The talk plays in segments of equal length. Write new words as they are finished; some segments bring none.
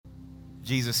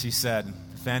Jesus, you said,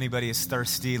 if anybody is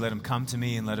thirsty, let him come to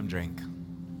me and let him drink.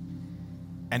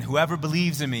 And whoever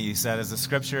believes in me, he said, as the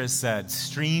scripture has said,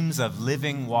 streams of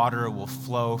living water will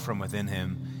flow from within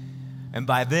him. And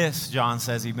by this, John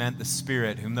says, he meant the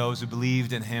Spirit, whom those who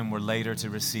believed in him were later to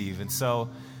receive. And so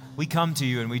we come to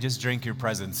you and we just drink your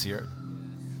presence here.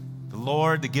 The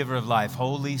Lord, the giver of life,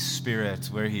 Holy Spirit,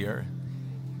 we're here.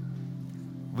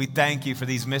 We thank you for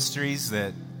these mysteries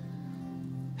that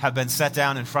have been set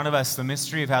down in front of us, the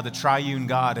mystery of how the triune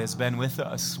God has been with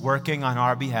us, working on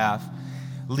our behalf,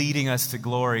 leading us to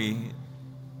glory,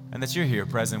 and that you're here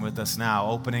present with us now,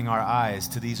 opening our eyes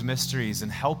to these mysteries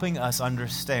and helping us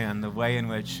understand the way in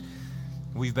which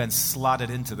we've been slotted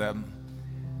into them.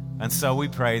 And so we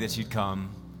pray that you'd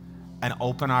come and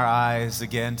open our eyes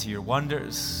again to your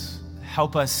wonders.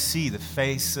 Help us see the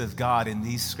face of God in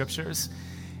these scriptures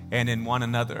and in one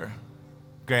another.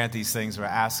 Grant these things we're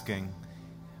asking.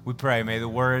 We pray, may the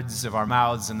words of our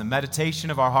mouths and the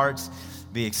meditation of our hearts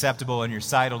be acceptable in your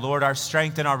sight, O Lord, our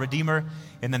strength and our Redeemer,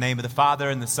 in the name of the Father,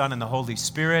 and the Son, and the Holy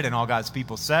Spirit, and all God's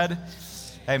people said,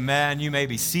 amen. You may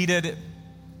be seated.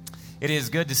 It is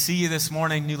good to see you this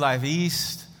morning, New Life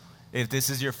East. If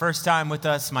this is your first time with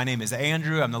us, my name is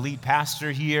Andrew. I'm the lead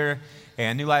pastor here,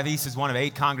 and New Life East is one of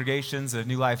 8 congregations of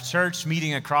New Life Church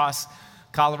meeting across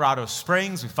Colorado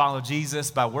Springs. We follow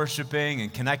Jesus by worshiping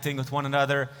and connecting with one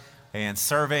another and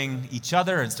serving each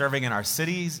other and serving in our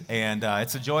cities, and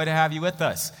it's a joy to have you with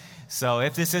us. So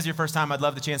if this is your first time, I'd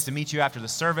love the chance to meet you after the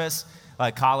service.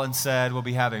 Like Colin said, we'll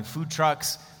be having food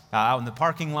trucks out in the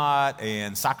parking lot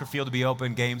and soccer field to be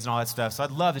open, games and all that stuff. So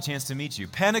I'd love the chance to meet you.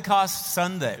 Pentecost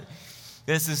Sunday.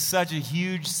 This is such a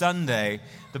huge Sunday.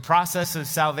 The process of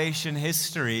salvation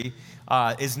history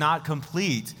is not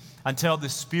complete until the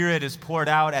Spirit is poured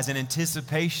out as an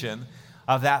anticipation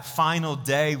of that final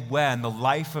day when the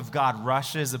life of God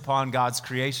rushes upon God's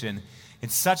creation in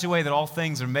such a way that all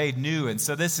things are made new. And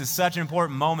so this is such an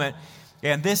important moment,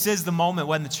 and this is the moment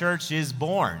when the church is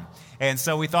born. And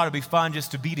so we thought it'd be fun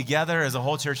just to be together as a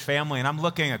whole church family, and I'm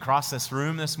looking across this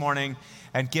room this morning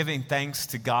and giving thanks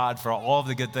to God for all of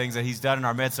the good things that he's done in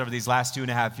our midst over these last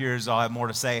 2.5 years. I'll have more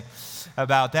to say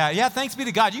about that. Yeah, thanks be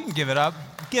to God. You can give it up.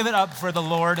 Give it up for the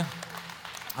Lord.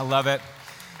 I love it.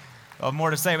 I'll have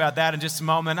more to say about that in just a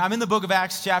moment. I'm in the book of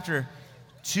Acts chapter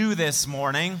 2 this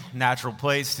morning. Natural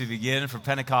place to begin for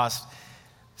Pentecost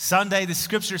Sunday. The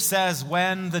scripture says,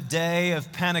 when the day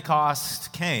of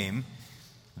Pentecost came,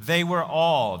 they were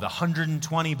all, the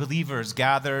 120 believers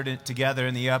gathered together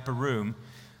in the upper room.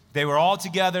 They were all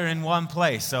together in one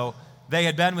place. So they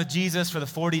had been with Jesus for the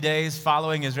 40 days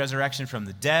following his resurrection from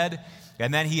the dead.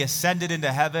 And then he ascended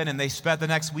into heaven, and they spent the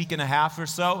next week and a half or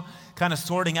so kind of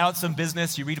sorting out some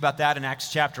business. You read about that in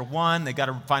Acts chapter 1. They got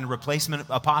to find a replacement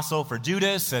apostle for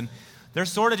Judas, and they're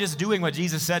sort of just doing what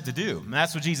Jesus said to do. And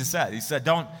that's what Jesus said. He said,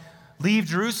 don't leave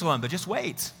Jerusalem, but just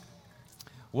wait.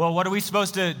 Well, what are we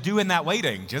supposed to do in that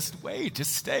waiting? Just wait,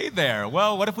 just stay there.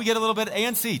 Well, what if we get a little bit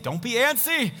antsy? Don't be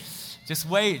antsy. Just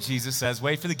wait, Jesus says.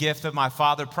 Wait for the gift that my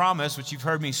Father promised, which you've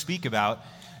heard me speak about.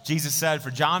 Jesus said,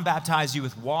 for John baptized you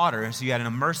with water, so you had an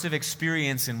immersive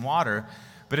experience in water,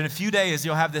 but in a few days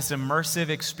you'll have this immersive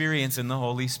experience in the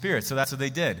Holy Spirit. So that's what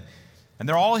they did. And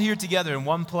they're all here together in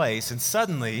one place, and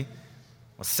suddenly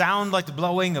a sound like the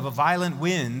blowing of a violent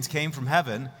wind came from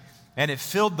heaven, and it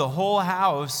filled the whole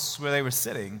house where they were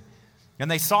sitting. And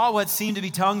they saw what seemed to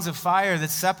be tongues of fire that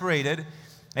separated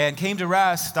and came to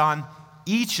rest on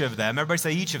each of them. Everybody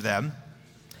say each of them.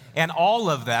 And all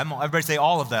of them. Everybody say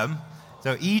all of them.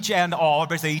 So each and all,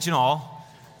 everybody say each and all.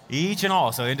 Each and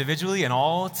all, so individually and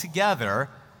all together.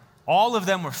 All of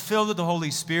them were filled with the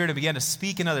Holy Spirit and began to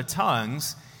speak in other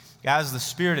tongues as the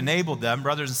Spirit enabled them.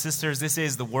 Brothers and sisters, this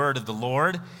is the word of the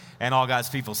Lord. And all God's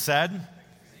people said.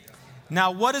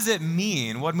 Now, what does it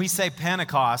mean when we say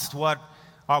Pentecost? What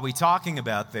are we talking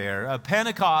about there?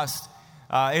 Pentecost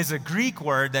is a Greek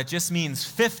word that just means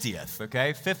 50th,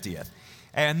 okay? 50th.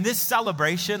 And this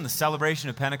celebration, the celebration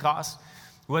of Pentecost,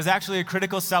 was actually a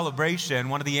critical celebration,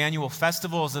 one of the annual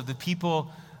festivals of the people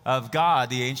of God,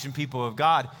 the ancient people of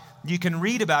God. You can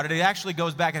read about it. It actually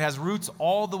goes back. It has roots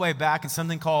all the way back in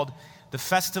something called the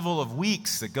Festival of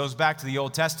Weeks that goes back to the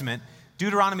Old Testament.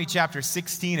 Deuteronomy chapter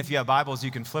 16, if you have Bibles,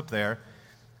 you can flip there.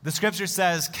 The scripture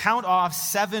says, count off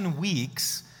 7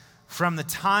 weeks from the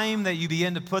time that you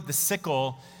begin to put the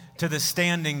sickle to the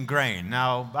standing grain.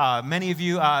 Now, many of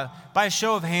you, by a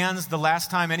show of hands, the last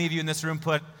time any of you in this room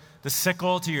put the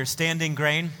sickle to your standing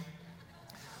grain?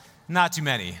 Not too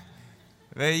many.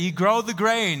 You grow the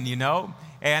grain, you know,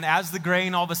 and as the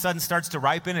grain all of a sudden starts to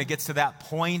ripen, it gets to that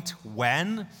point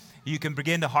when you can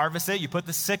begin to harvest it. You put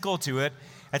the sickle to it,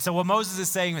 And so what Moses is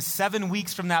saying is 7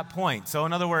 weeks from that point. So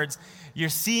in other words, you're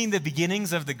seeing the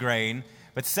beginnings of the grain,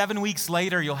 but 7 weeks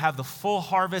later, you'll have the full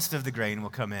harvest of the grain will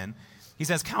come in. He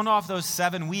says, count off those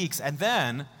 7 weeks, and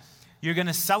then you're going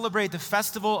to celebrate the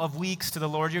festival of weeks to the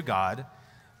Lord your God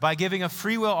by giving a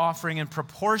freewill offering in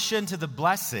proportion to the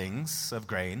blessings of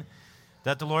grain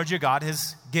that the Lord your God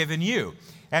has given you.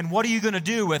 And what are you going to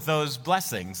do with those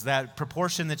blessings, that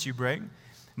proportion that you bring?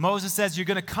 Moses says you're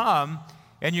going to come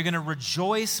and you're going to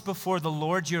rejoice before the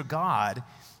Lord your God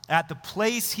at the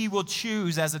place he will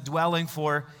choose as a dwelling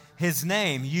for his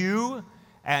name. You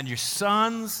and your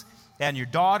sons and your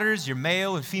daughters, your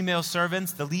male and female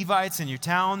servants, the Levites in your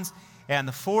towns, and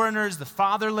the foreigners, the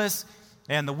fatherless,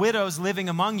 and the widows living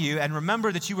among you. And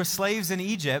remember that you were slaves in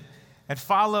Egypt, and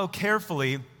follow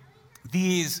carefully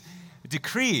these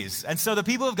decrees. And so the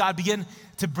people of God begin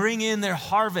to bring in their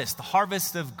harvest, the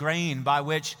harvest of grain by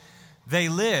which they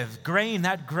live. Grain,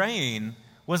 that grain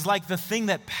was like the thing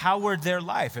that powered their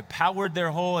life. It powered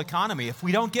their whole economy. If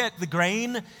we don't get the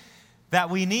grain that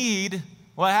we need,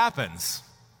 what happens?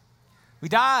 We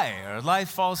die. Our life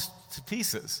falls to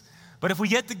pieces. But if we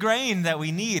get the grain that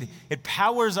we need, it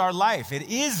powers our life. It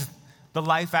is the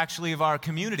life, actually, of our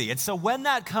community. And so when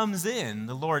that comes in,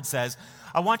 the Lord says,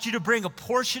 I want you to bring a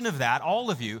portion of that,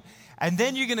 all of you, and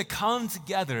then you're going to come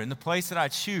together in the place that I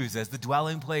choose as the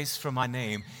dwelling place for my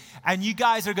name. And you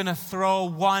guys are going to throw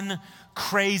one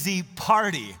crazy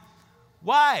party.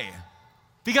 Why?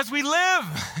 Because we live.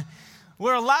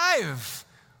 We're alive.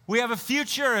 We have a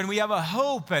future and we have a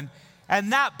hope. And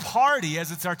that party,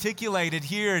 as it's articulated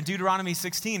here in Deuteronomy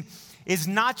 16, is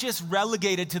not just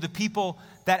relegated to the people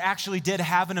that actually did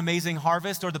have an amazing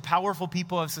harvest or the powerful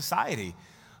people of society,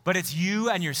 but it's you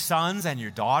and your sons and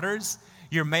your daughters,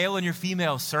 your male and your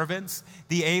female servants,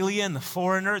 the alien, the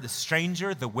foreigner, the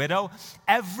stranger, the widow.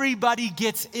 Everybody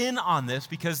gets in on this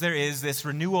because there is this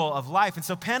renewal of life. And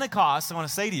so Pentecost, I want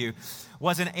to say to you,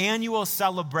 was an annual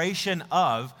celebration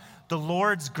of the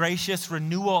Lord's gracious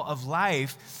renewal of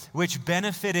life, which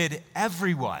benefited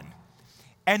everyone.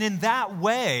 And in that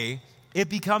way, it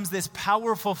becomes this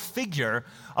powerful figure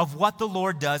of what the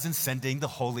Lord does in sending the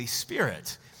Holy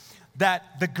Spirit.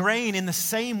 That the grain, in the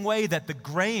same way that the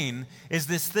grain is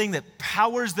this thing that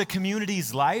powers the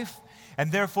community's life,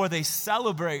 and therefore they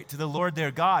celebrate to the Lord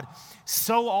their God,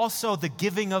 so also the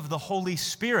giving of the Holy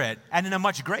Spirit, and in a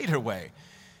much greater way,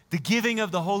 the giving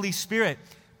of the Holy Spirit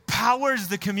powers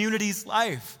the community's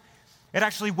life. It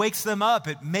actually wakes them up.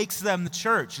 It makes them the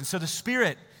church. And so the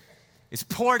Spirit is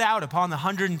poured out upon the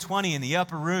 120 in the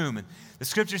upper room. And the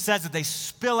scripture says that they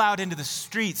spill out into the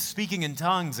streets speaking in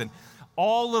tongues. And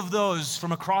all of those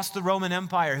from across the Roman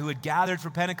Empire who had gathered for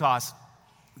Pentecost,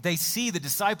 they see the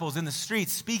disciples in the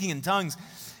streets speaking in tongues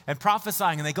and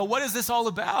prophesying. And they go, what is this all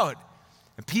about?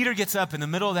 And Peter gets up in the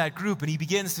middle of that group and he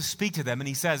begins to speak to them. And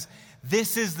he says,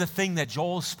 this is the thing that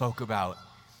Joel spoke about.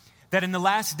 That in the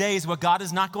last days, what God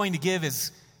is not going to give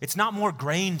is, it's not more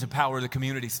grain to power the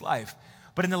community's life.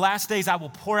 But in the last days, I will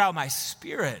pour out my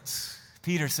Spirit,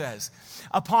 Peter says,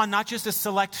 upon not just a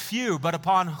select few, but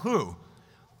upon who?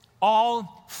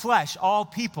 All flesh, all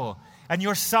people. And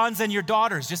your sons and your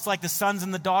daughters, just like the sons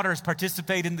and the daughters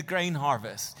participate in the grain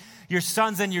harvest. Your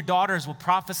sons and your daughters will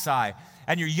prophesy,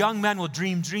 and your young men will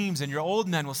dream dreams, and your old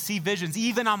men will see visions.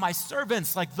 Even on my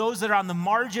servants, like those that are on the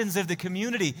margins of the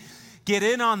community, get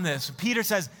in on this. Peter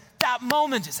says, that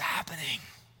moment is happening.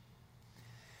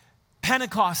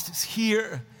 Pentecost is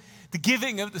here. The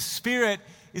giving of the Spirit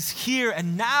is here.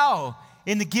 And now,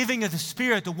 in the giving of the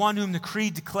Spirit, the one whom the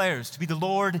creed declares to be the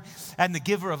Lord and the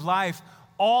giver of life,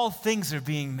 all things are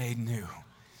being made new.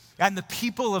 And the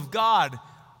people of God,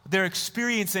 they're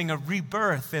experiencing a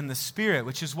rebirth in the Spirit,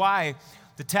 which is why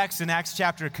the text in Acts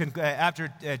chapter 2,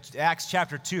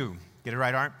 get it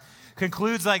right, Art?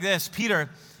 Concludes like this. Peter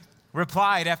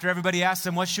replied after everybody asked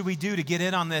him, what should we do to get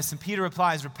in on this? And Peter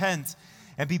replies, repent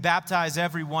and be baptized,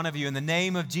 every one of you, in the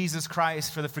name of Jesus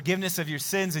Christ for the forgiveness of your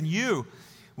sins, and you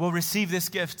will receive this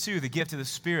gift too, the gift of the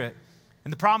Spirit.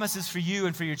 And the promise is for you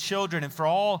and for your children and for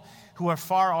all who are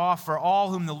far off, for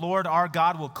all whom the Lord our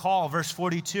God will call. Verse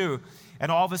 42, and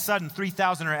all of a sudden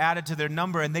 3,000 are added to their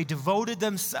number, and they devoted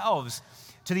themselves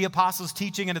to the apostles'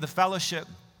 teaching and to the fellowship,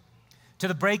 to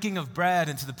the breaking of bread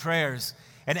and to the prayers.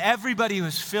 And everybody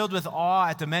was filled with awe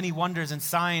at the many wonders and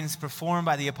signs performed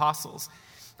by the apostles.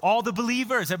 All the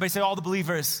believers, everybody say all the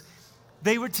believers,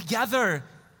 they were together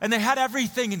and they had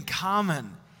everything in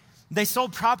common. They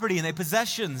sold property and they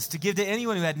possessions to give to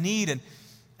anyone who had need. And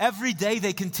every day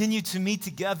they continued to meet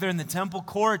together in the temple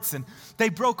courts, and they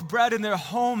broke bread in their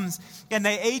homes, and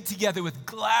they ate together with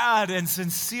glad and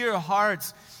sincere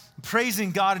hearts,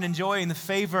 praising God and enjoying the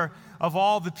favor of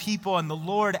all the people, and the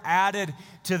Lord added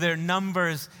to their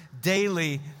numbers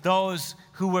daily those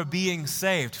who were being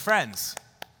saved. Friends,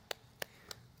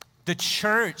 the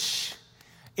church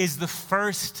is the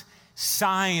first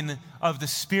sign of the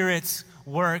Spirit's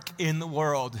work in the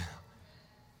world.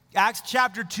 Acts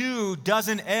chapter 2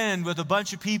 doesn't end with a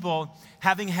bunch of people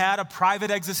having had a private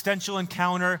existential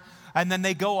encounter and then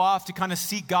they go off to kind of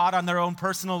seek God on their own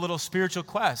personal little spiritual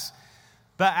quest.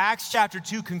 But Acts chapter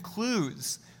 2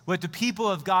 concludes with the people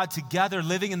of God together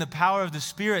living in the power of the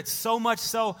Spirit, so much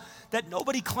so that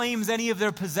nobody claims any of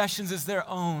their possessions as their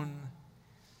own.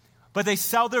 But they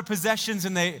sell their possessions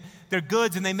and their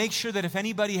goods, and they make sure that if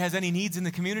anybody has any needs in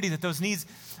the community, that those needs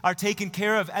are taken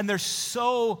care of. And they're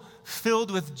so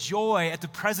filled with joy at the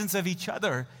presence of each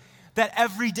other that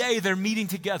every day they're meeting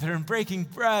together and breaking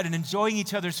bread and enjoying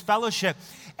each other's fellowship.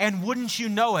 And wouldn't you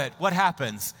know it, what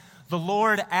happens? The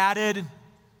Lord added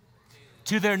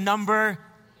to their number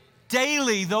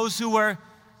daily those who were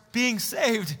being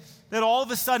saved. That all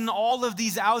of a sudden, all of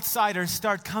these outsiders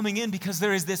start coming in because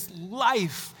there is this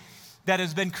life that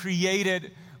has been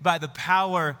created by the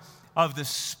power of the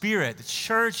Spirit. The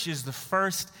church is the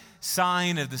first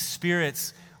sign of the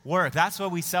Spirit's work. That's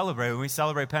what we celebrate when we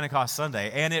celebrate Pentecost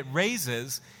Sunday. And it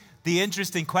raises the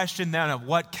interesting question then of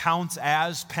what counts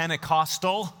as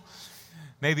Pentecostal.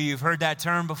 Maybe you've heard that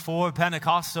term before,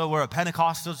 Pentecostal. We're a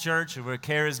Pentecostal church, or we're a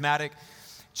charismatic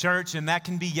church, and that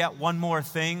can be yet one more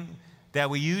thing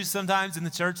that we use sometimes in the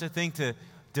church, I think, to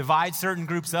divide certain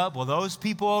groups up. Well, those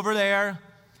people over there,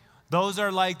 those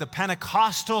are like the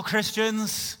Pentecostal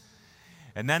Christians.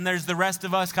 And then there's the rest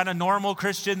of us kind of normal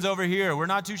Christians over here. We're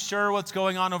not too sure what's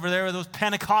going on over there with those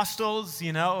Pentecostals,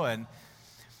 you know.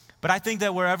 But I think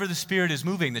that wherever the Spirit is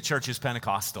moving, the church is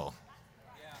Pentecostal.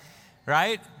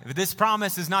 Right? This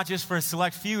promise is not just for a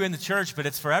select few in the church, but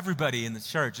it's for everybody in the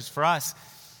church. It's for us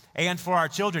and for our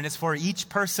children. It's for each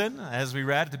person, as we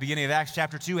read at the beginning of Acts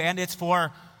chapter 2, and it's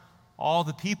for all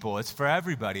the people. It's for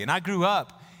everybody. And I grew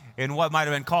up in what might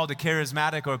have been called a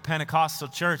charismatic or a Pentecostal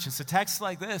church. And so texts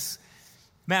like this,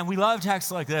 man, we love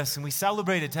texts like this, and we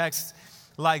celebrated texts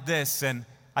like this. And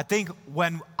I think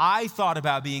when I thought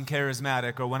about being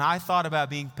charismatic or when I thought about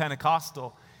being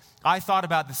Pentecostal, I thought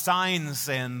about the signs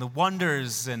and the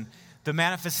wonders and the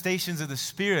manifestations of the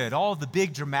Spirit, all the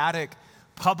big dramatic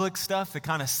public stuff that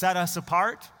kind of set us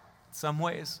apart in some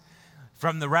ways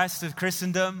from the rest of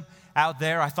Christendom out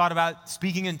there. I thought about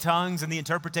speaking in tongues and the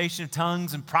interpretation of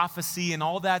tongues and prophecy and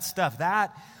all that stuff.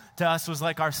 That to us was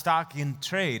like our stock in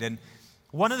trade. And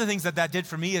one of the things that did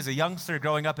for me as a youngster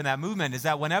growing up in that movement is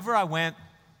that whenever I went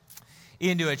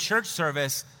into a church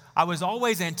service, I was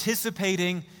always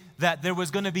anticipating that there was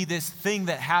going to be this thing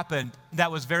that happened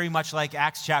that was very much like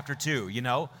Acts chapter 2, you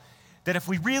know? That if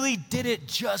we really did it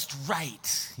just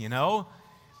right, you know?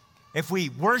 If we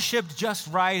worshiped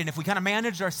just right, and if we kind of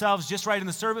managed ourselves just right in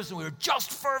the service, and we were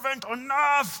just fervent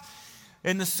enough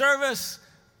in the service,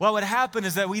 what would happen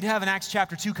is that we'd have an Acts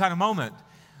chapter 2 kind of moment,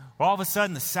 where all of a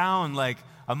sudden the sound like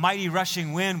a mighty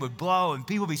rushing wind would blow, and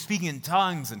people would be speaking in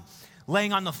tongues, and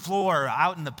laying on the floor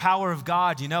out in the power of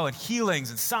God, you know, and healings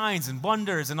and signs and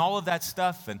wonders and all of that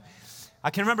stuff. And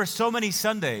I can remember so many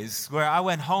Sundays where I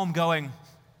went home going,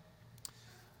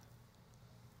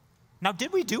 now,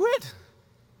 did we do it?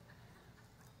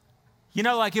 You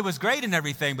know, like it was great and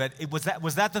everything, but was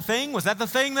that the thing? Was that the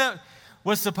thing that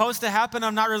was supposed to happen?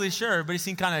 I'm not really sure. Everybody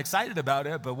seemed kind of excited about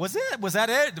it, but was that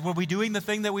it? Were we doing the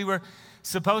thing that we were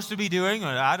supposed to be doing? Or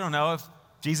I don't know, if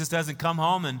Jesus doesn't come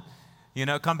home and, you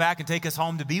know, come back and take us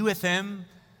home to be with him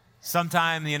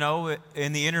sometime, you know,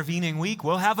 in the intervening week,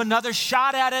 we'll have another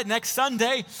shot at it next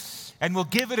Sunday, and we'll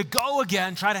give it a go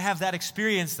again, try to have that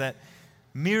experience that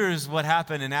mirrors what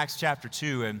happened in Acts chapter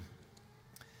 2. And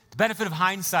the benefit of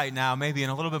hindsight now, maybe,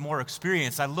 and a little bit more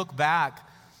experience, I look back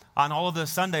on all of those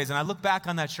Sundays, and I look back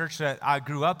on that church that I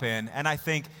grew up in, and I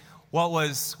think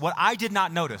what I did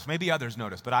not notice, maybe others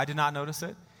noticed, but I did not notice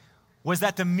it, was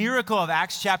that the miracle of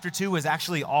Acts chapter 2 was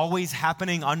actually always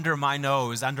happening under my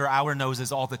nose, under our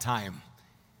noses all the time.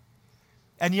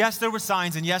 And yes, there were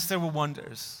signs, and yes, there were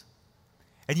wonders.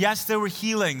 And yes, there were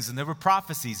healings, and there were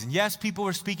prophecies, and yes, people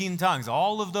were speaking in tongues.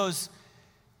 All of those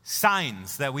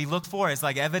signs that we look for as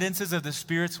like evidences of the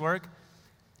Spirit's work.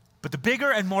 But the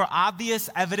bigger and more obvious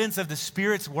evidence of the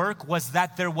Spirit's work was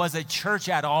that there was a church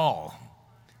at all.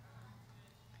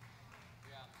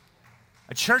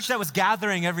 A church that was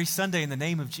gathering every Sunday in the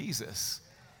name of Jesus.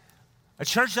 A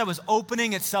church that was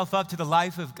opening itself up to the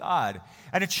life of God.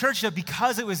 And a church that,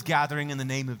 because it was gathering in the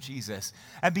name of Jesus,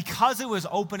 and because it was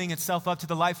opening itself up to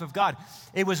the life of God,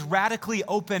 it was radically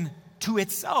open to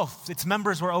itself. Its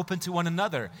members were open to one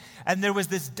another. And there was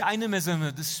this dynamism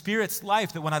of the Spirit's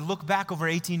life that when I look back over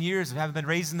 18 years of having been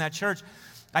raised in that church,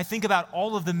 I think about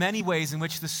all of the many ways in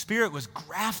which the Spirit was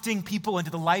grafting people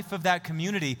into the life of that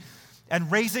community and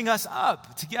raising us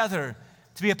up together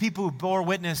to be a people who bore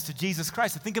witness to Jesus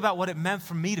Christ. I think about what it meant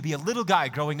for me to be a little guy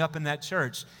growing up in that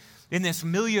church, in this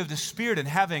milieu of the Spirit, and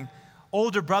having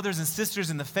older brothers and sisters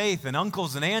in the faith and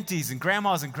uncles and aunties and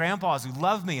grandmas and grandpas who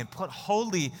loved me and put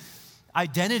holy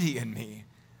identity in me,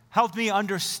 helped me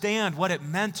understand what it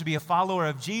meant to be a follower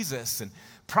of Jesus, and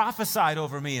prophesied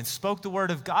over me and spoke the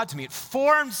word of God to me. It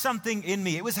formed something in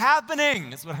me. It was happening.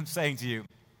 That's what I'm saying to you.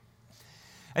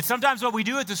 And sometimes what we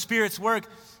do at the Spirit's work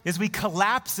is we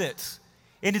collapse it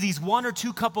into these one or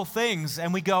two couple things,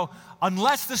 and we go,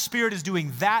 unless the Spirit is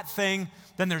doing that thing,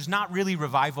 then there's not really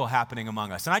revival happening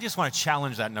among us. And I just want to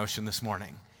challenge that notion this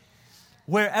morning.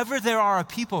 Wherever there are a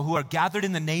people who are gathered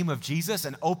in the name of Jesus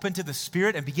and open to the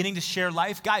Spirit and beginning to share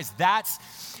life, guys, that's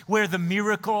where the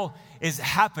miracle is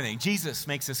happening. Jesus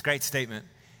makes this great statement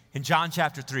in John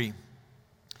chapter 3.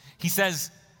 He says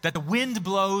that the wind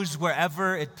blows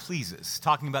wherever it pleases,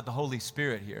 talking about the Holy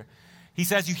Spirit here. He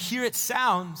says you hear its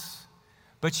sounds,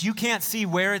 but you can't see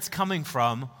where it's coming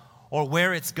from or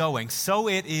where it's going. So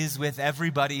it is with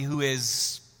everybody who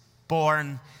is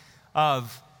born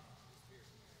of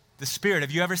the Spirit.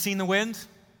 Have you ever seen the wind?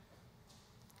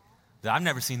 I've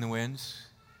never seen the winds.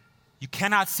 You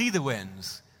cannot see the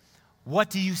winds. What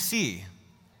do you see?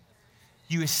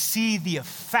 You see the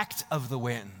effect of the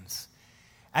winds.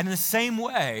 And in the same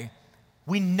way,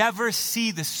 we never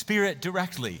see the Spirit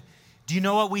directly. Do you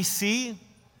know what we see?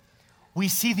 We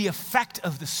see the effect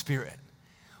of the Spirit.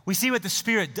 We see what the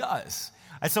Spirit does.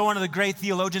 And so one of the great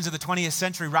theologians of the 20th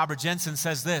century, Robert Jensen,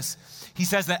 says this. He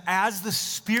says that as the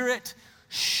Spirit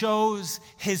shows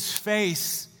his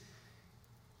face,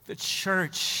 the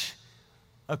church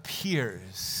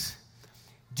appears.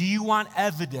 Do you want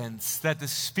evidence that the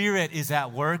Spirit is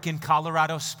at work in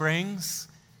Colorado Springs?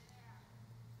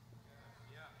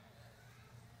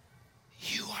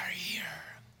 You are here.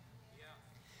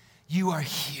 You are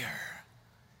here.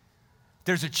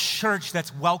 There's a church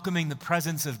that's welcoming the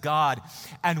presence of God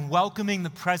and welcoming the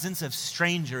presence of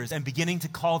strangers and beginning to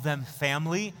call them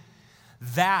family.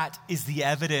 That is the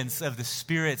evidence of the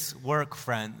Spirit's work,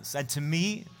 friends. And to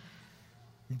me,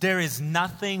 there is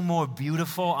nothing more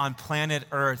beautiful on planet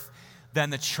Earth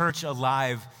than the church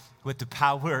alive with the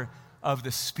power of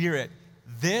the Spirit.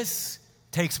 This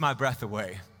takes my breath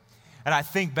away. And I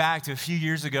think back to a few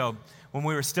years ago when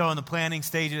we were still in the planning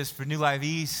stages for New Life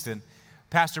East, and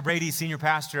Pastor Brady, senior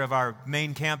pastor of our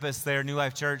main campus there, New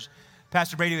Life Church,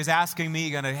 Pastor Brady was asking me,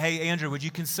 hey, Andrew, would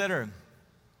you consider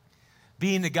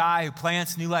being the guy who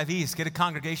plants New Life East, get a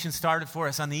congregation started for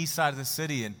us on the east side of the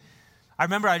city? And I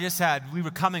remember we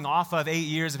were coming off of 8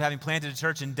 years of having planted a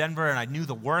church in Denver, and I knew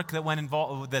the work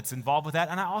that's involved with that.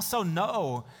 And I also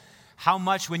know how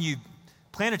much when you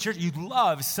plant a church, you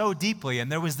love so deeply.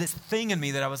 And there was this thing in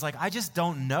me that I was like, I just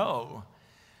don't know.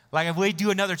 Like, if we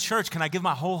do another church, can I give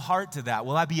my whole heart to that?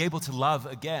 Will I be able to love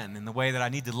again in the way that I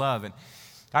need to love? And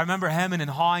I remember hemming and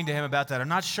hawing to him about that. I'm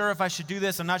not sure if I should do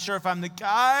this. I'm not sure if I'm the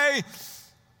guy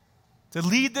to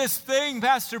lead this thing,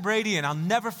 Pastor Brady. And I'll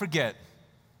never forget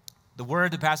the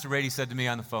word that Pastor Brady said to me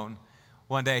on the phone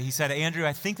one day. He said, Andrew,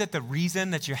 I think that the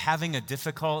reason that you're having a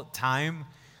difficult time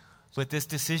with this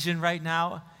decision right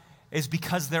now is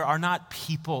because there are not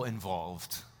people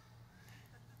involved.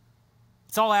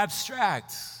 It's all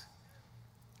abstract.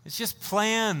 It's just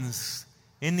plans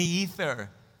in the ether.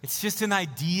 It's just an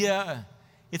idea.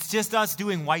 It's just us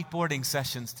doing whiteboarding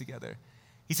sessions together.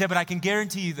 He said, but I can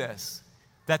guarantee you this,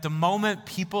 that the moment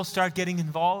people start getting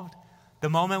involved, the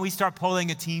moment we start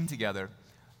pulling a team together,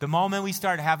 the moment we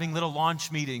start having little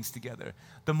launch meetings together,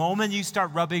 the moment you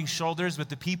start rubbing shoulders with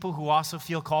the people who also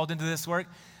feel called into this work,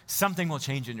 something will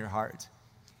change in your heart.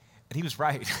 And he was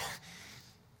right.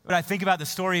 But I think about the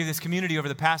story of this community over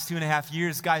the past 2.5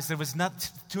 years, guys,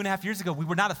 2.5 years ago, we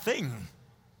were not a thing.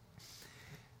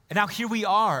 And now here we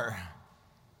are.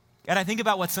 And I think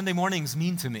about what Sunday mornings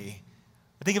mean to me.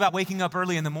 I think about waking up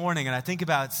early in the morning, and I think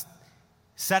about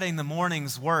setting the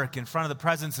morning's work in front of the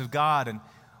presence of God. And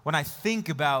when I think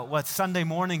about what Sunday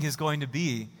morning is going to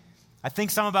be, I think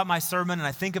some about my sermon, and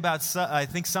I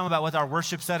think some about what our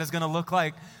worship set is going to look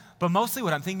like. But mostly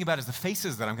what I'm thinking about is the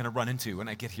faces that I'm going to run into when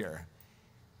I get here.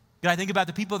 And I think about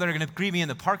the people that are going to greet me in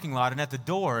the parking lot and at the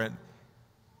door. And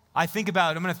I'm thinking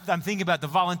about the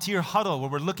volunteer huddle where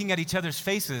we're looking at each other's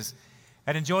faces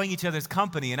and enjoying each other's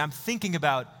company. And I'm thinking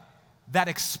about that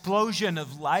explosion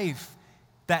of life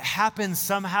that happens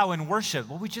somehow in worship,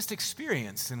 what we just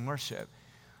experienced in worship.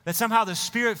 That somehow the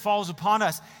Spirit falls upon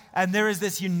us and there is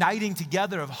this uniting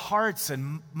together of hearts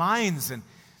and minds and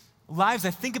lives.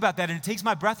 I think about that and it takes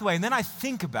my breath away. And then I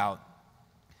think about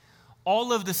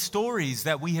all of the stories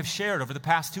that we have shared over the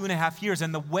past 2.5 years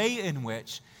and the way in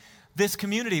which this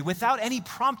community, without any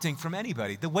prompting from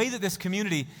anybody, the way that this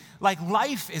community, like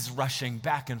life is rushing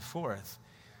back and forth.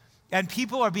 And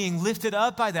people are being lifted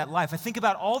up by that life. I think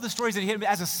about all the stories that hit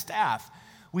as a staff.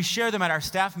 We share them at our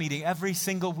staff meeting every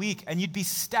single week, and you'd be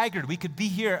staggered. We could be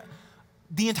here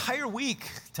the entire week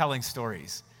telling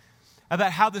stories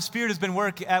about how the Spirit has been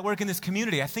at work in this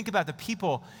community. I think about the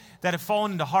people that have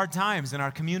fallen into hard times in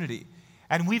our community,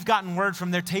 and we've gotten word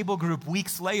from their table group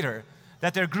weeks later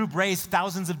that their group raised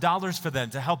thousands of dollars for them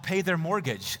to help pay their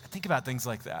mortgage. Think about things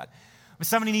like that. When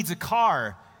somebody needs a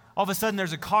car, all of a sudden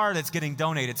there's a car that's getting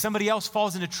donated. Somebody else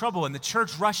falls into trouble and the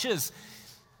church rushes.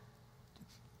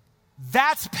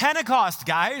 That's Pentecost,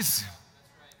 guys.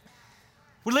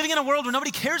 We're living in a world where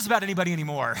nobody cares about anybody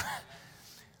anymore.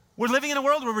 We're living in a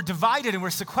world where we're divided and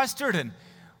we're sequestered and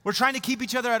we're trying to keep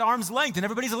each other at arm's length and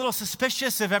everybody's a little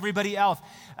suspicious of everybody else.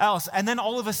 And then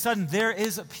all of a sudden there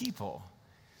is a people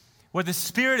where the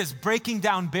Spirit is breaking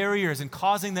down barriers and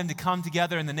causing them to come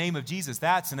together in the name of Jesus.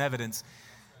 That's an evidence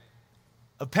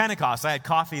of Pentecost. I had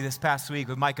coffee this past week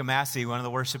with Micah Massey, one of the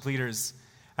worship leaders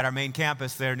at our main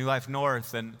campus there, New Life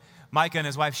North. And Micah and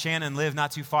his wife Shannon live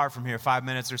not too far from here, 5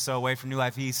 minutes or so away from New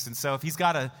Life East. And so if he's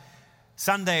got a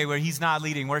Sunday where he's not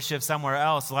leading worship somewhere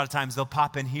else, a lot of times they'll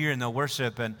pop in here and they'll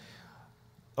worship. And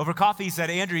over coffee, he said,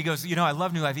 Andrew, he goes, I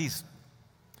love New Life East.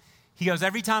 He goes,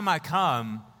 every time I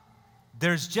come,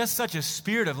 there's just such a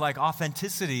spirit of like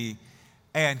authenticity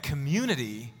and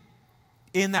community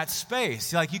in that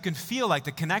space. Like you can feel like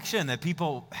the connection that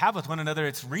people have with one another,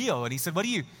 it's real. And he said, what do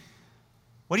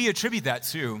you attribute that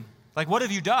to? Like, what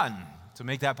have you done to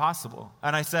make that possible?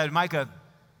 And I said, Micah,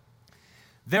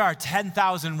 there are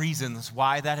 10,000 reasons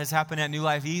why that has happened at New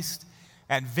Life East,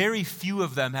 and very few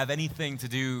of them have anything to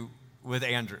do with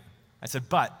Andrew. I said,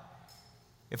 but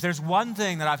if there's one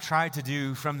thing that I've tried to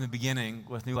do from the beginning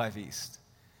with New Life East,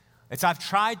 it's I've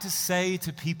tried to say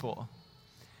to people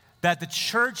that the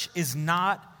church is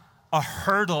not a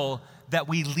hurdle that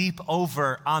we leap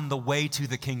over on the way to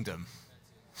the kingdom.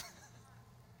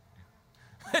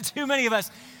 Too many of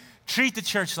us treat the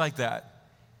church like that.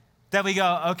 That we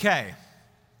go, okay,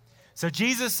 so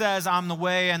Jesus says, I'm the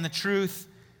way and the truth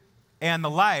and the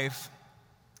life.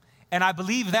 And I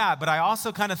believe that, but I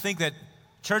also kind of think that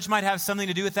church might have something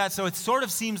to do with that. So it sort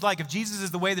of seems like if Jesus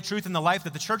is the way, the truth, and the life,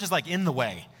 that the church is like in the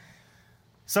way.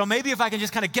 So maybe if I can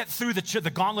just kind of get through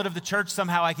the gauntlet of the church,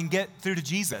 somehow I can get through to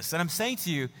Jesus. And I'm saying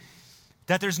to you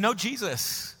that there's no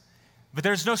Jesus, but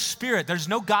there's no Spirit. There's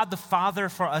no God the Father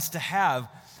for us to have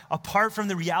apart from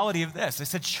the reality of this. I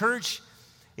said church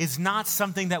is not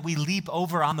something that we leap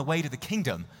over on the way to the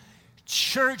kingdom.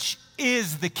 Church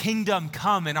is the kingdom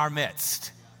come in our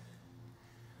midst.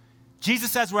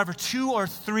 Jesus says, wherever 2 or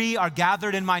 3 are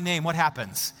gathered in my name, what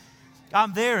happens?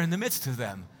 I'm there in the midst of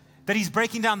them. That he's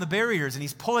breaking down the barriers and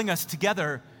he's pulling us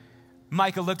together.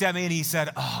 Micah looked at me and he said,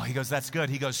 he goes, that's good.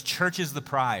 He goes, church is the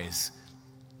prize.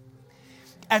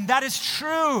 And that is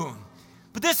true.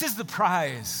 But this is the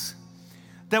prize.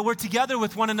 That we're together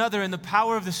with one another in the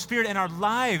power of the Spirit and our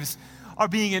lives are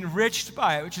being enriched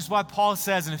by it, which is why Paul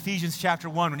says in Ephesians chapter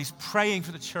 1, when he's praying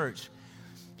for the church,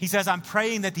 he says, I'm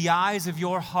praying that the eyes of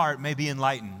your heart may be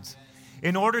enlightened,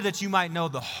 in order that you might know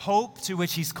the hope to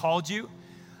which he's called you,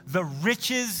 the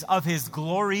riches of his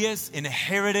glorious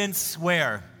inheritance,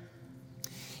 where?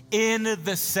 In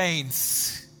the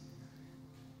saints.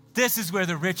 This is where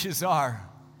the riches are.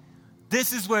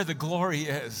 This is where the glory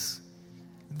is.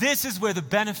 This is where the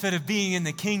benefit of being in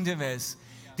the kingdom is.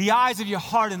 The eyes of your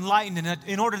heart enlightened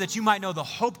in order that you might know the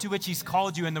hope to which he's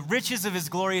called you and the riches of his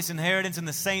glorious inheritance in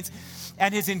the saints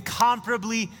and his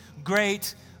incomparably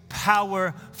great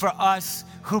power for us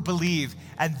who believe.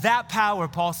 And that power,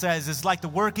 Paul says, is like the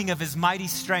working of his mighty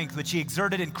strength, which he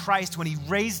exerted in Christ when he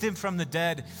raised him from the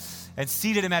dead and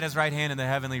seated him at his right hand in the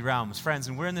heavenly realms. Friends,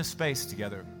 and we're in this space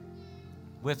together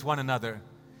with one another.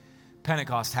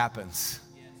 Pentecost happens.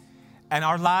 And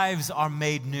our lives are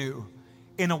made new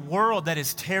in a world that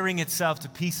is tearing itself to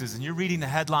pieces. And you're reading the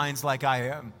headlines like I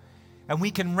am. And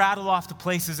we can rattle off the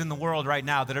places in the world right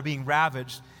now that are being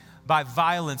ravaged by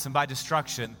violence and by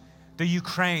destruction. The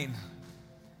Ukraine,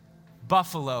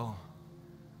 Buffalo,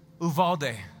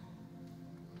 Uvalde,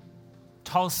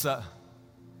 Tulsa,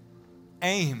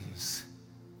 Ames.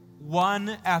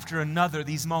 One after another,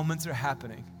 these moments are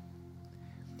happening.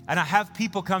 And I have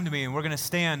people come to me, and we're going to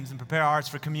stand and prepare our hearts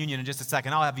for communion in just a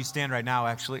second. I'll have you stand right now,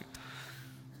 actually.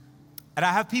 And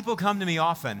I have people come to me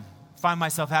often find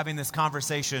myself having this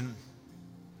conversation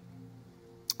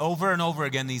over and over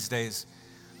again these days,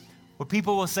 where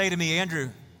people will say to me, Andrew,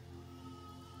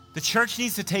 the church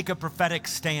needs to take a prophetic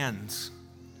stand.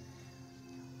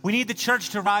 We need the church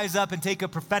to rise up and take a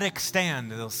prophetic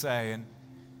stand, they'll say. And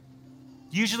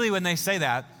usually when they say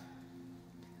that,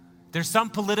 there's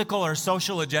some political or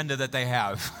social agenda that they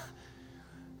have.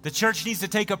 The church needs to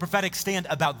take a prophetic stand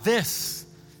about this.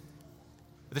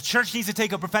 The church needs to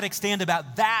take a prophetic stand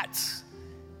about that.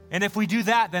 And if we do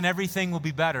that, then everything will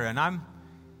be better. And I'm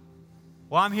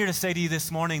here to say to you this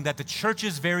morning that the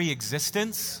church's very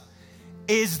existence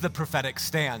is the prophetic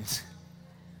stand.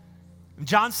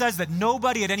 John says that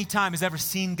nobody at any time has ever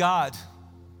seen God.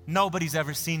 Nobody's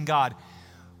ever seen God.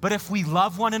 But if we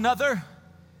love one another,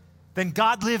 then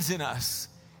God lives in us,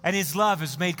 and his love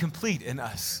is made complete in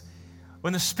us.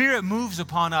 When the Spirit moves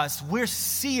upon us, we're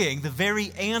seeing the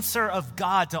very answer of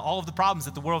God to all of the problems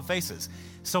that the world faces.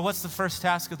 So what's the first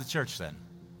task of the church then?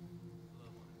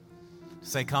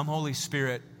 Say, come Holy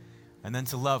Spirit, and then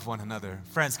to love one another.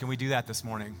 Friends, can we do that this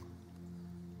morning?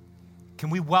 Can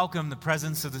we welcome the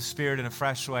presence of the Spirit in a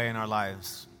fresh way in our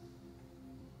lives?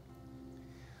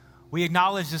 We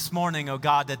acknowledge this morning, oh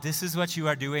God, that this is what you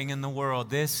are doing in the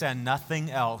world, this and nothing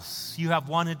else. You have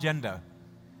one agenda.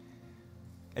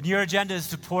 And your agenda is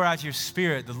to pour out your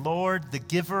Spirit, the Lord, the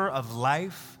giver of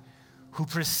life, who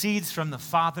proceeds from the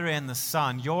Father and the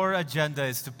Son. Your agenda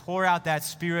is to pour out that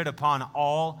Spirit upon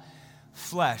all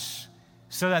flesh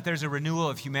so that there's a renewal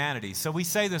of humanity. So we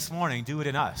say this morning, do it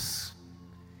in us.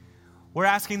 We're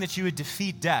asking that you would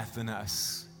defeat death in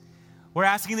us. We're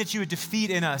asking that you would defeat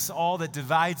in us all that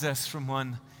divides us from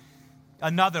one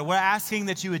another. We're asking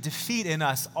that you would defeat in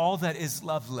us all that is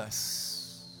loveless.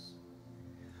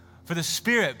 For the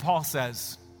Spirit, Paul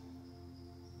says,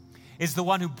 is the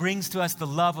one who brings to us the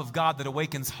love of God that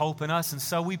awakens hope in us. And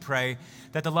so we pray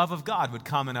that the love of God would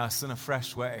come in us in a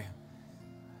fresh way.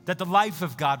 That the life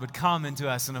of God would come into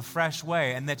us in a fresh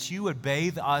way, and that you would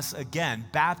bathe us again,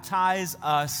 baptize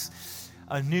us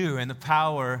anew in the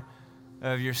power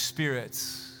of your Spirit.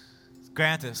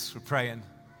 Grant us, we're praying.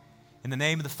 In the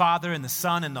name of the Father, and the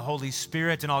Son, and the Holy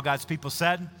Spirit, and all God's people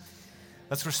said,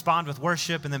 let's respond with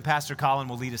worship, and then Pastor Colin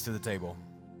will lead us to the table.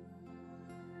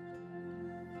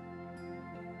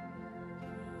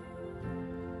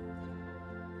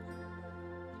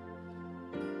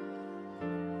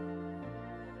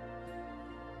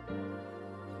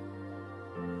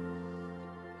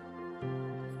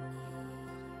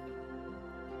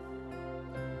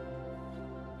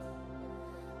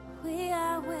 We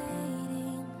are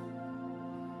waiting,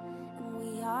 and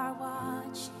we are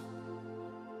watching.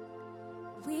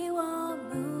 We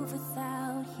won't move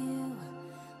without you.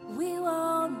 We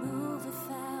won't move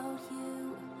without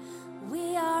you.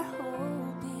 We are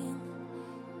hoping,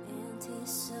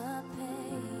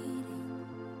 anticipating.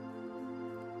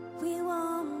 We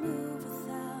won't move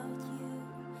without you.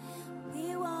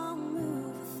 We won't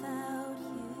move without you.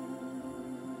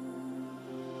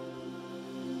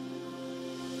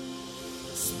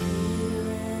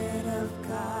 Spirit of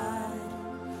God,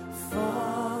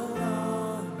 fall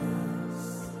on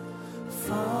us,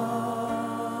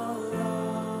 fall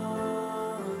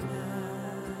on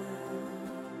us.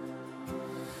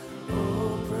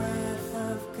 Oh, breath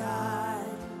of God,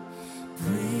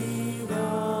 breathe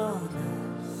on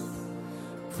us,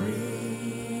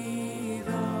 breathe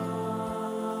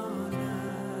on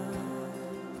us.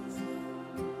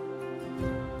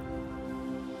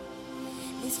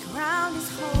 This ground is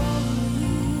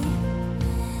holy,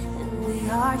 and we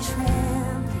are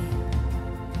trembling.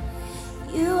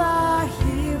 You are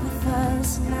here with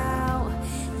us now.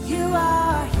 You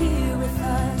are here with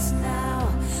us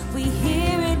now. We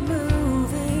hear it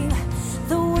moving,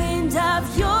 the wind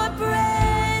of your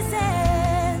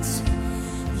presence.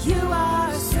 You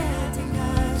are sending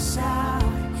us out.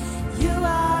 You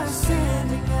are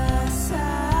sending us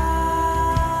out.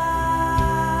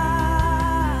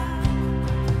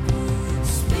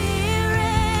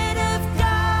 Spirit of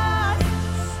God,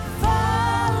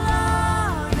 fall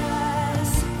on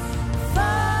us,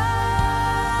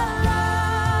 fall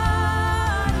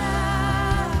on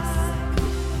us.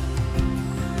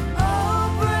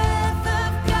 Oh, breath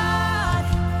of God,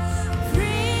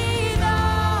 breathe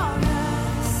on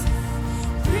us,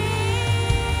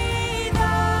 breathe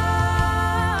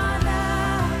on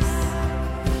us,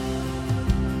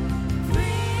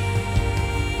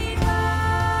 breathe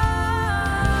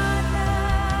on us.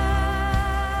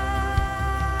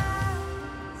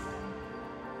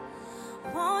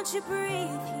 Won't you breathe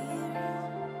here?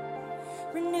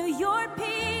 Renew your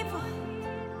people.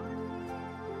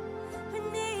 We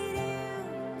need you.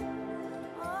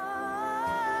 Oh.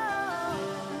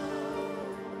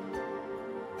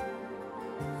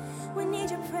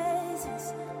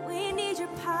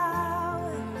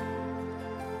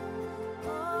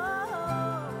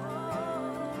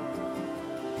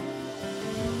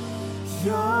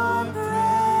 Your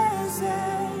presence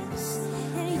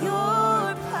and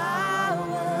your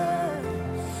power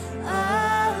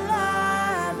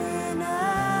alive in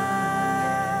us.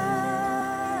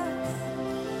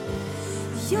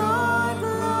 Your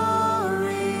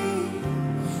glory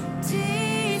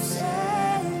descending,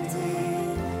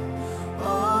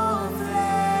 oh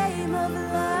flame of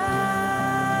love.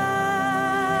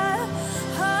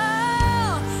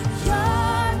 Oh,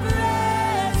 your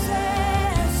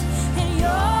presence and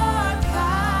your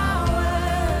power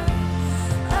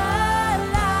alive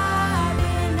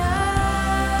in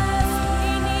us.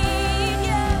 We need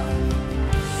you.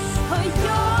 Oh,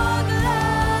 your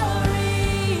glory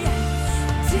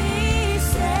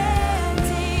descending,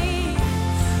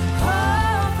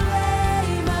 oh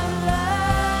flame of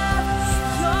love.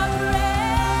 Your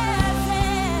presence,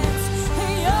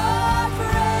 your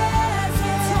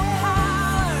presence,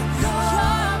 your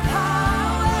power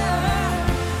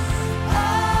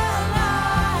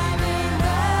alive in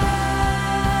us.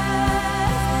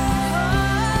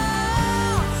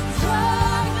 Oh,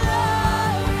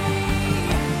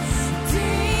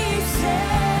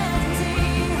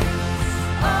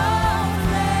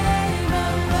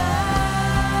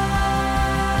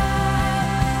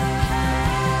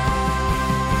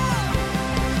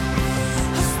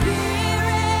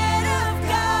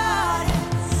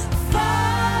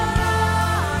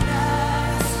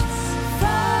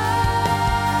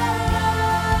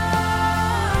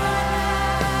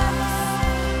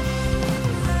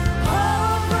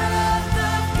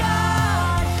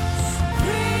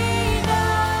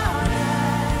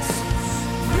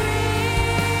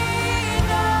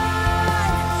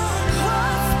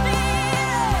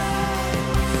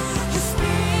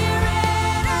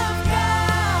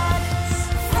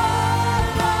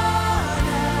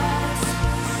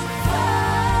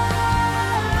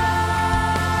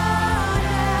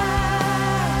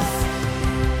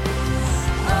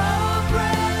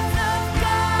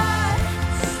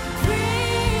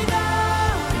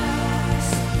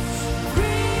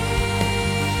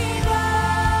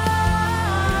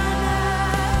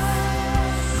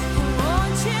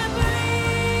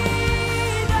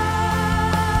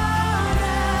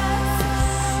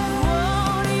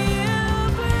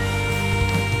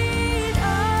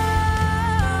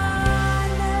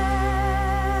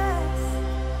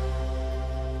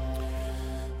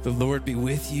 The Lord be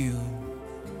with you.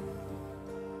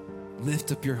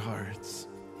 Lift up your hearts.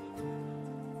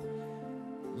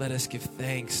 Let us give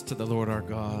thanks to the Lord our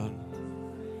God.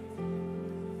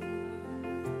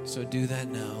 So do that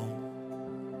now.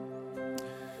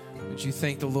 Would you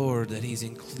thank the Lord that He's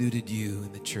included you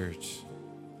in the church,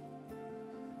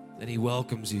 that He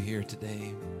welcomes you here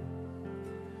today?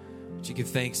 Would you give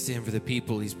thanks to Him for the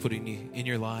people He's putting you in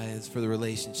your lives, for the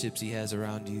relationships He has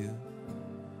around you?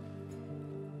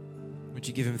 Would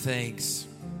you give Him thanks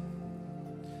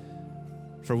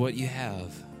for what you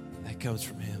have that comes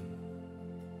from Him?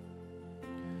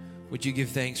 Would you give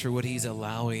thanks for what He's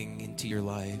allowing into your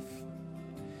life?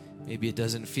 Maybe it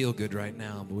doesn't feel good right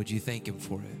now, but would you thank Him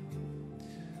for it?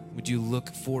 Would you look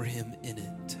for Him in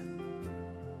it?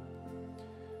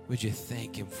 Would you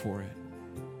thank Him for it?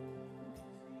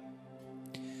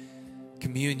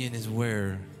 Communion is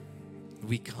where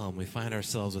we come. We find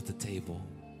ourselves at the table.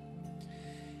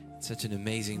 It's such an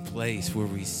amazing place where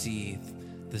we see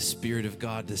the Spirit of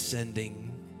God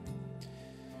descending.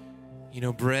 You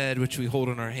know, bread, which we hold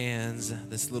in our hands,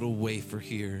 this little wafer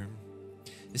here,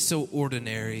 is so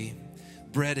ordinary.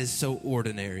 Bread is so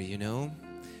ordinary, you know?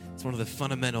 It's one of the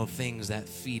fundamental things that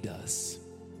feed us.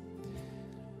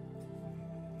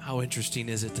 How interesting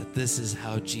is it that this is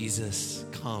how Jesus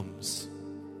comes?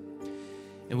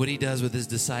 And what He does with His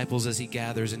disciples as He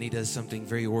gathers, and He does something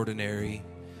very ordinary,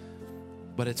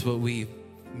 but it's what we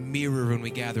mirror when we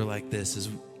gather like this, is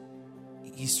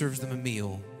He serves them a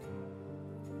meal.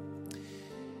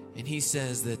 And He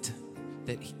says that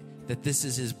this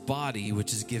is His body,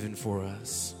 which is given for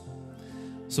us.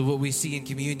 So what we see in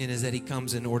communion is that He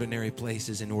comes in ordinary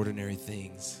places and ordinary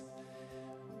things.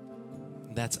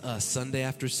 That's us. Sunday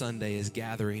after Sunday is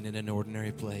gathering in an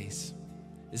ordinary place,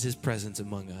 is His presence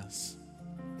among us.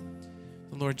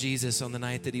 The Lord Jesus, on the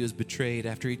night that He was betrayed,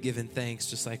 after He'd given thanks,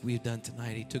 just like we've done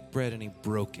tonight, He took bread and He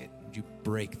broke it. Would you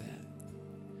break that?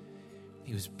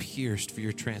 He was pierced for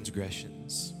your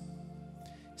transgressions.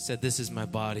 He said, "This is my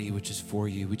body, which is for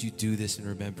you. Would you do this in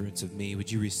remembrance of me?" Would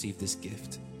you receive this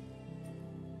gift?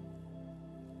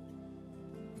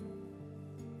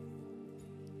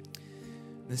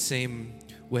 The same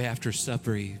way, after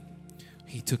supper,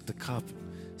 he took the cup,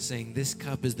 saying, "This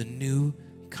cup is the new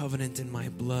covenant in my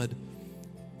blood.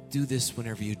 Do this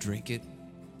whenever you drink it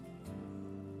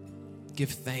Give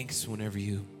thanks whenever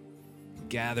you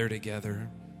gather together.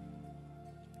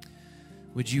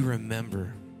 Would you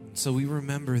remember? So we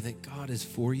remember that God is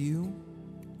for you.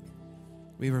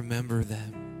 We remember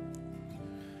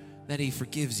that He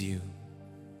forgives you.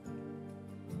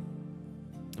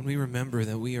 And we remember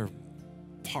that we are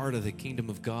part of the kingdom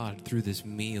of God through this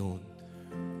meal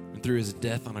and through His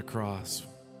death on a cross.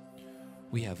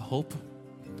 We have hope.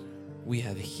 We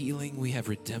have healing. We have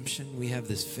redemption. We have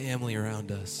this family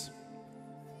around us.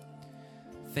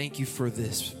 Thank you for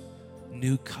this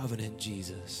new covenant,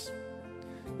 Jesus.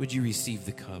 Would you receive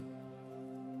the cup?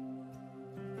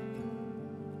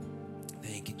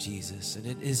 Thank you, Jesus. And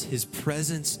it is His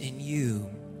presence in you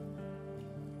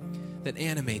that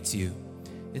animates you.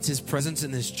 It's His presence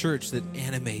in this church that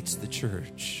animates the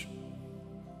church.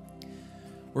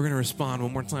 We're going to respond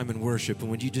one more time in worship. And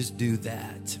would you just do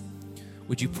that?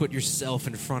 Would you put yourself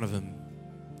in front of Him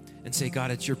and say,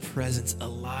 God, it's your presence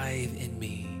alive in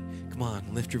me. Come on,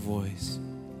 lift your voice.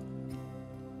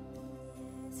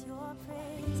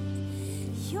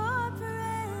 Your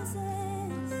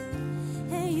presence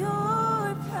and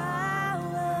your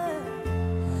power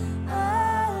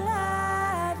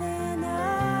alive in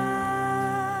us.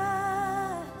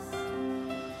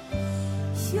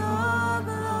 Your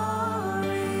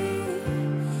glory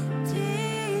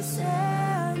descending,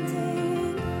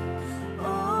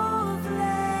 oh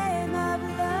flame of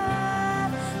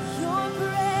love. Your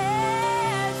presence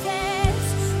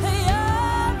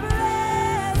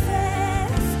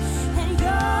and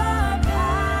your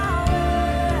power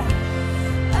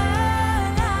alive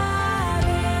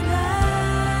in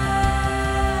us.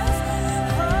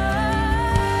 Oh,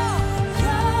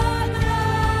 your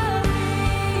glory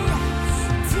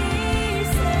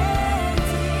descending,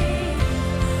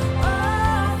 oh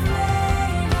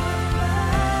flame of love.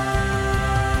 Oh,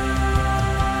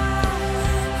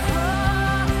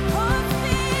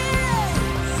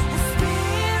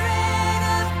 Spirit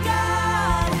of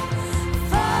God,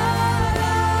 fall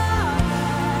on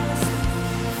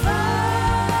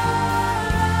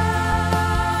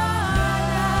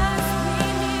us, we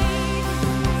need you.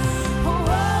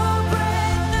 Oh,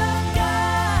 breath of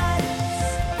God,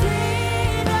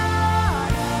 breathe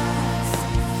on us,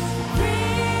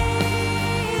 breathe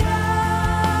on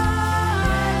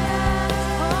us.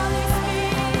 Holy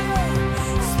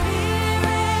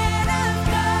Spirit of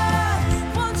God,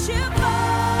 won't you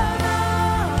fall on us,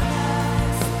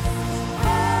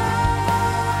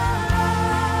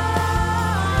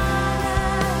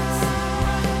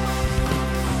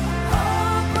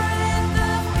 oh, breath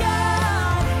of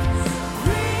God,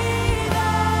 breathe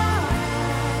on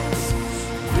us,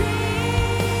 breathe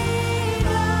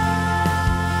on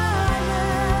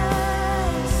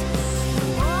us.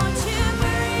 Won't you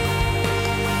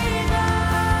breathe on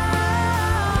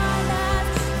us?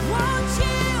 Won't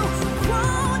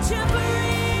you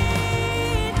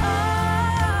breathe on us?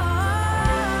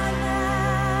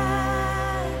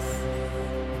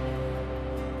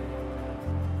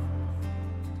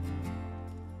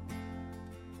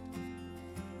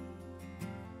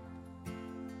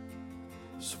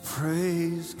 So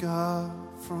praise God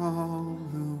from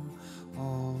whom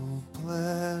all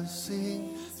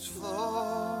blessings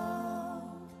flow.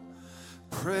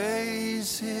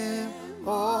 Praise Him,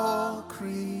 all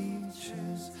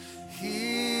creatures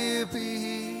here below.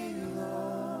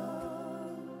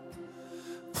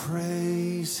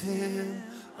 Praise Him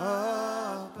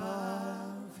above,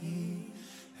 ye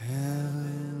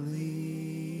heavenly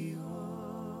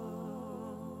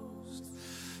hosts.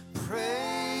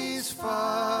 Praise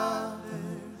Father,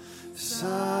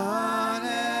 Son,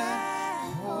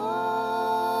 and Holy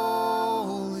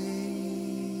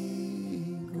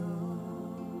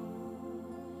Ghost.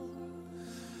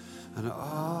 And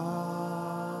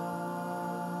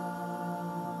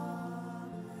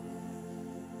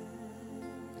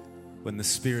When the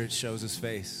Spirit shows His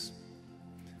face,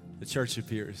 the church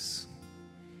appears.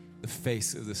 The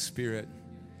face of the Spirit.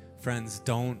 Friends,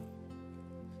 don't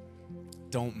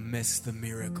miss the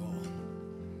miracle.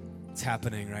 It's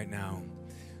happening right now.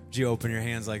 Would you open your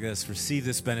hands like this? Receive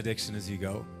this benediction as you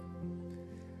go.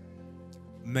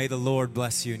 May the Lord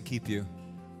bless you and keep you.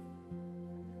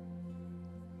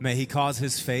 May He cause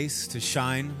His face to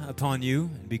shine upon you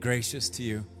and be gracious to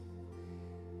you.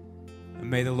 And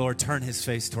may the Lord turn His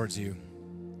face towards you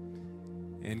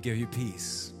and give you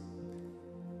peace.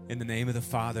 In the name of the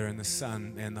Father and the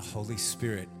Son and the Holy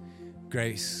Spirit,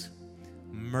 grace,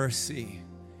 mercy,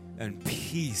 and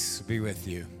peace be with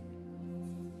you.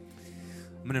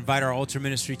 I'm going to invite our altar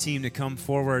ministry team to come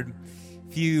forward.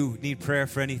 If you need prayer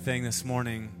for anything this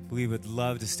morning, we would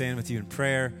love to stand with you in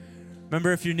prayer.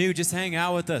 Remember, if you're new, just hang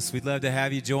out with us. We'd love to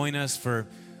have you join us for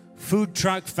Food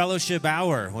Truck Fellowship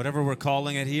Hour, whatever we're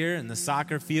calling it here in the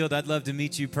soccer field. I'd love to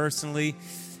meet you personally.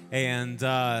 And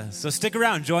so stick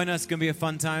around. Join us. It's going to be a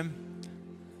fun time.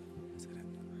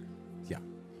 Yeah.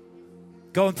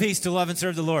 Go in peace to love and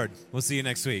serve the Lord. We'll see you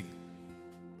next week.